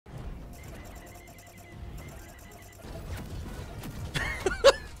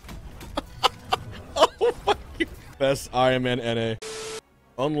Best Iron Man NA.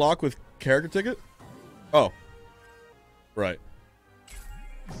 Unlock with character ticket? Oh. Right.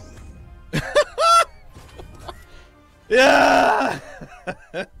 Yeah!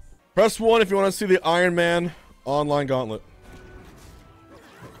 Press 1 if you want to see the Iron Man online gauntlet.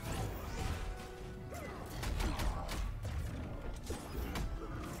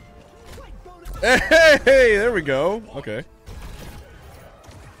 Hey, there we go. Okay.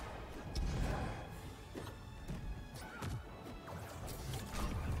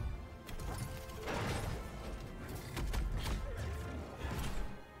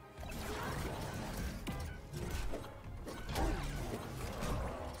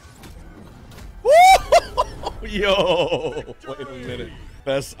 Yo, wait a minute.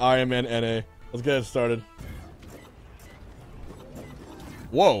 Best Iron Man NA. Let's get it started.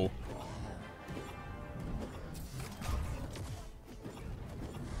 Whoa.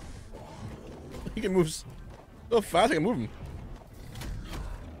 He can move so fast I can move him.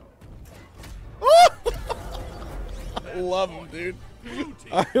 I love him, dude.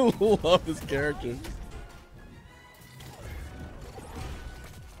 I love this character.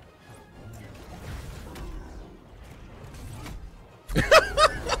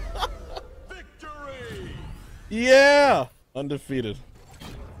 Victory! Yeah! Undefeated.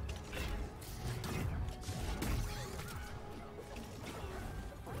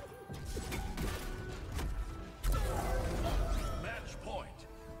 Match point.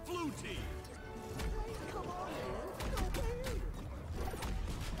 Blue team.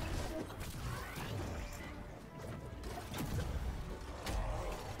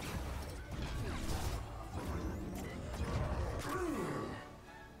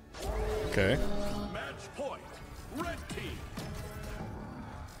 Okay. Match point. Red team.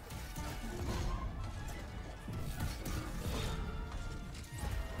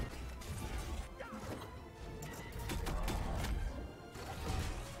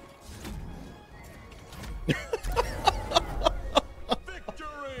 Victory!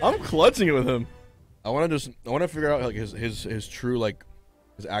 I'm clutching it with him. I want to figure out like his true like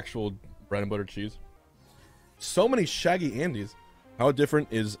his actual bread and butter cheese. So many Shaggy Andys. How different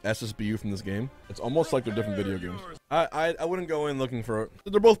is SSBU from this game? It's almost like they're different video games. I wouldn't go in looking for.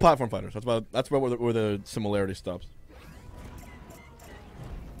 They're both platform fighters. That's where the similarity stops.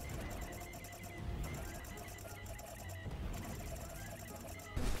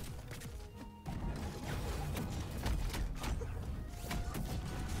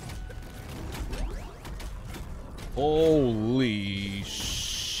 Holy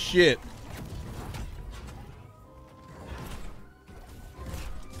shit.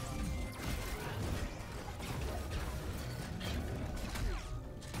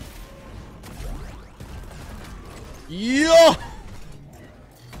 Yo!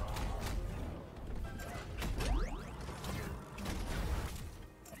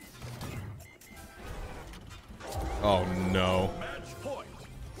 Oh no. Match point.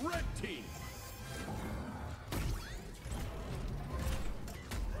 Red team.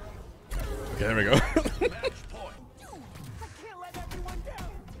 Okay, there we go. Match point. I can't let everyone down.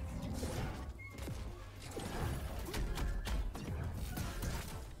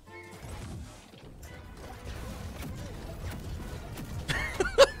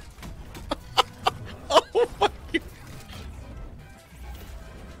 Oh my God.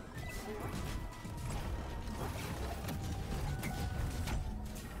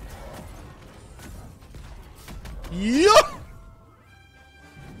 Yo!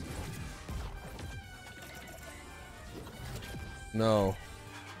 No.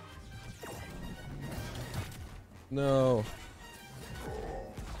 No.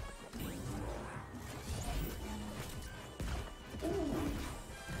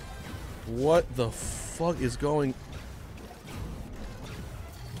 What the fuck is going?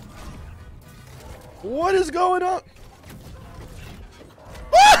 What is going on?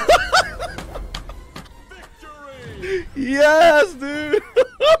 Victory! Yes, dude.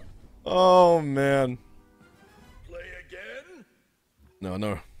 Oh man. Play again?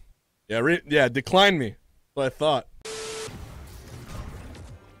 No. Yeah, decline me. That's what I thought.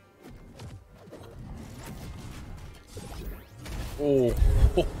 Oh.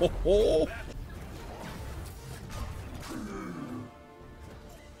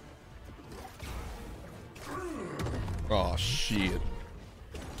 Oh shit.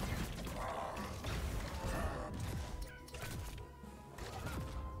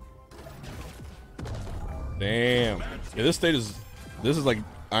 Damn. Yeah, this is like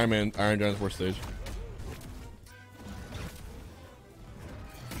Iron Giant's worst stage.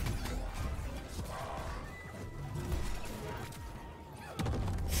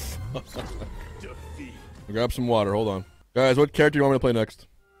 Defeat. Grab some water. Hold on. Guys, what character do you want me to play next?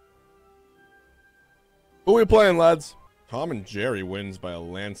 Who are we playing, lads? Tom and Jerry wins by a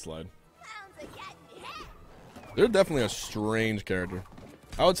landslide. They're definitely a strange character.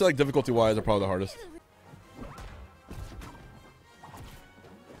 I would say, like, difficulty-wise, they're probably the hardest.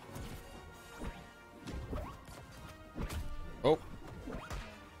 Oh.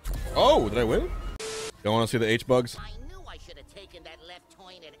 Oh, did I win? Don't want to see the H-bugs? I knew I should have taken that left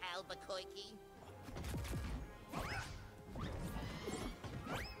turn at Albuquerque.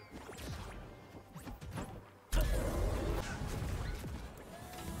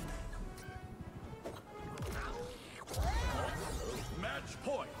 Match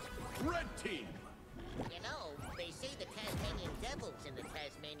point. Red team. You know, they say the Tasmanian devil's in the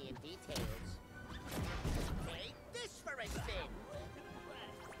Tasmanian details. Take this for a spin.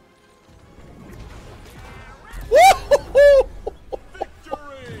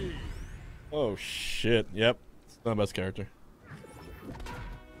 Victory. Oh, shit. Yep. It's not the best character.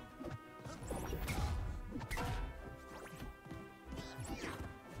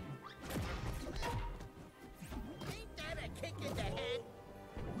 Ain't that a kick in the head?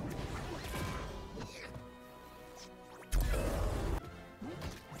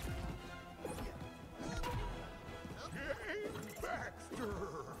 Baxter.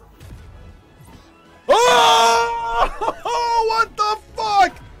 Oh! What the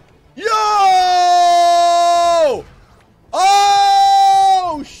fuck? Yo!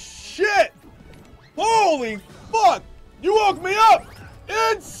 Oh, shit! Holy fuck! You woke me up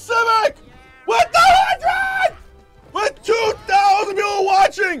in Civic with the 100! With 2,000 people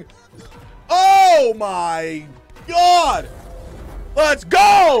watching! Oh my god! Let's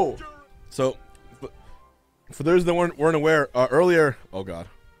go! So, for those that weren't aware, earlier... Oh god.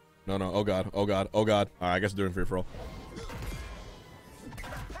 No, oh god, oh god, oh god. Alright, I guess I'm doing free for all.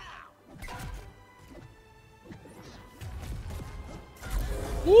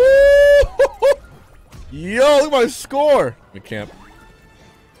 Woo! Yo, look at my score! I can't.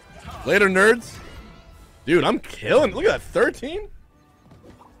 Later, nerds. Dude, I'm killing. Look at that, 13?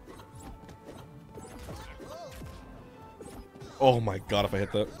 Oh my god, if I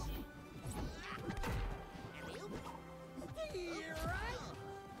hit that.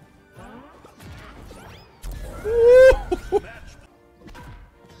 Woo!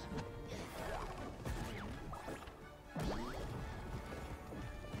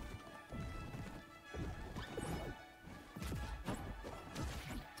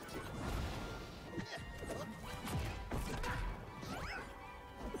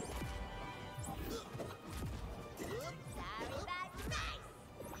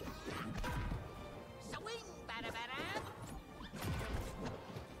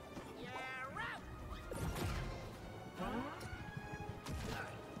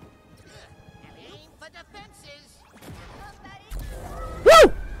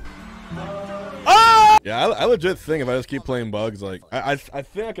 Yeah, I legit think if I just keep playing bugs, like I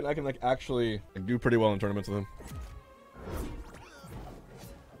think I can like actually like, do pretty well in tournaments with him.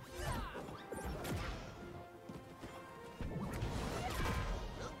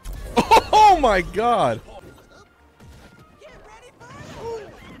 Oh my god!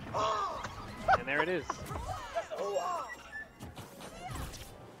 And there it is.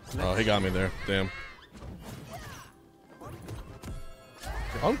 Oh, he got me there. Damn.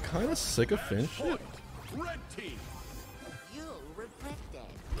 I'm kind of sick of Finn shit. Red team. You'll regret that.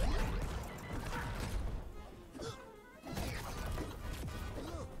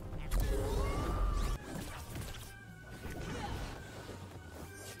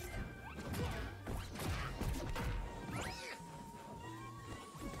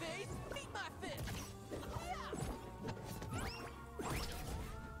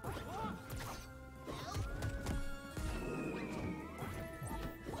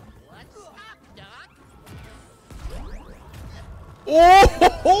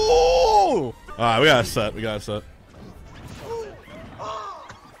 Oh! Alright, we got a set. We got a set.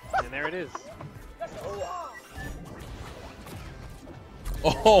 And there it is.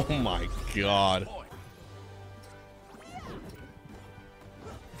 Oh my god.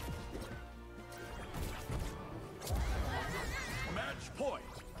 Match point.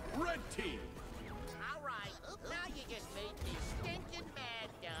 Red team. All right, now you just made me stinking mad,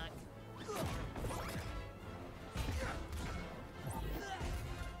 Duck.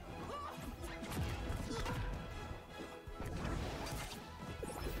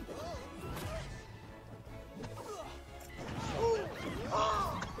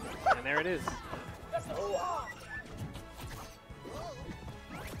 And there it is.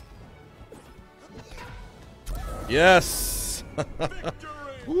 Yes. Victory.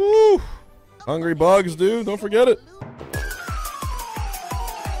 Woo! Hungry bugs, dude. Don't forget it.